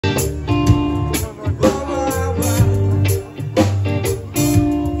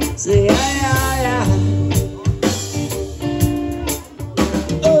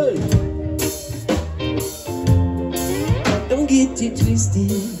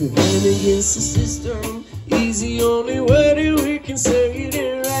rebelling against the system is the only way that we can say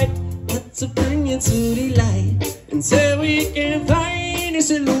it right. Got to bring it to the light until we can find a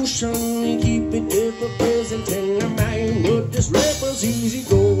solution. We keep it ever present in our mind. But this rebel's easy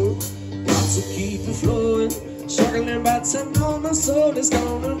going, got to keep it flowing. Struggling, but I know my soul is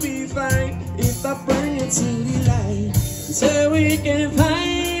gonna be fine if I bring it to the light until we can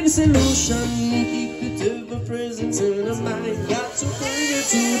find a solution. We keep it ever present in our mind. Got to bring it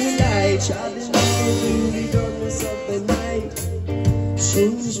to the light, shining all through the darkness of the night.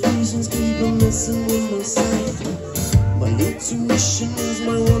 Change visions keep on messing with my sight. My intuition is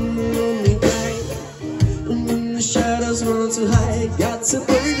my one and only guide. And when the shadows run to hide, got to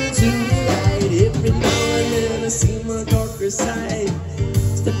bring it to the light. Every now and then I see my darker side.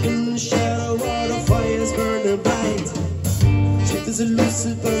 Step in the shadow while the fires burn a bright. Truth is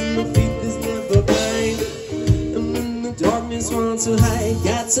elusive and my faith is never blind. And when the darkness wants to hide,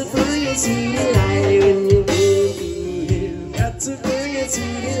 got to bring it to the light. When you will, got to bring it to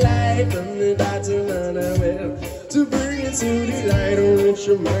the light. From the dark to unaware, to bring it to the light. Or let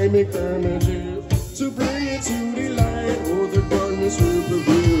your mind make damages. To bring it to the light, or the darkness will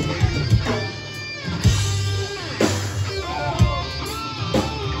prevail.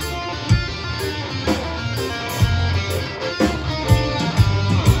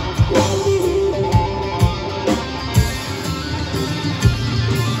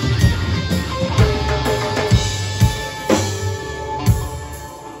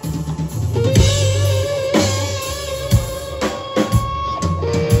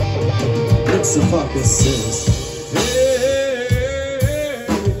 The fucker says, hey.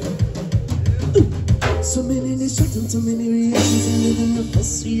 So many distractions, so many reactions, and living the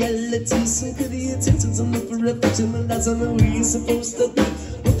false reality. So good the intentions and look for reflection, and that's how we're supposed to be.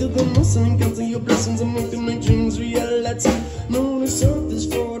 Look at the motion and count your blessings and make my dreams reality. No, the surface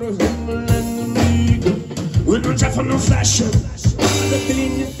for the humble and the meek. With no time for no flashing. The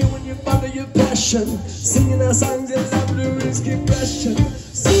feeling you feel when you follow your passion. Singing our songs and love the risky passion.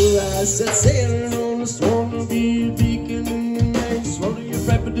 So I set sailing on the storm to be a beacon in the night. Swallow your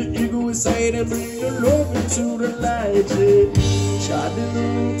pride, put the ego aside and bring the love into the light. Yeah. Shining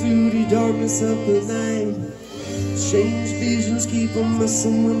on through the darkness of the night. Strange visions keep on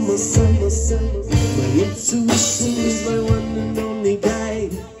messing with my sun. My intuition is my one and only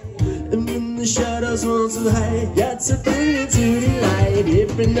guide. And when the shadows want to hide, got to bring it to the light.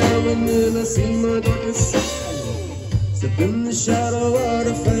 Every now and then I see my darkest side. Step in the shadow while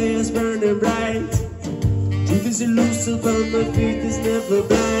the fire's burning bright. Truth is elusive and my faith is never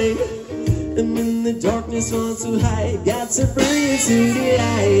blind. And when the darkness wants to hide, got to bring it to the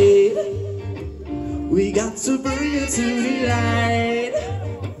light. We got to bring it to the light.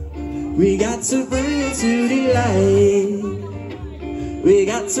 We got to bring it to the light. We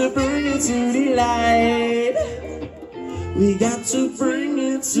got to bring it to the light. We got to bring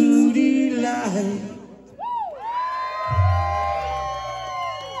it to the light.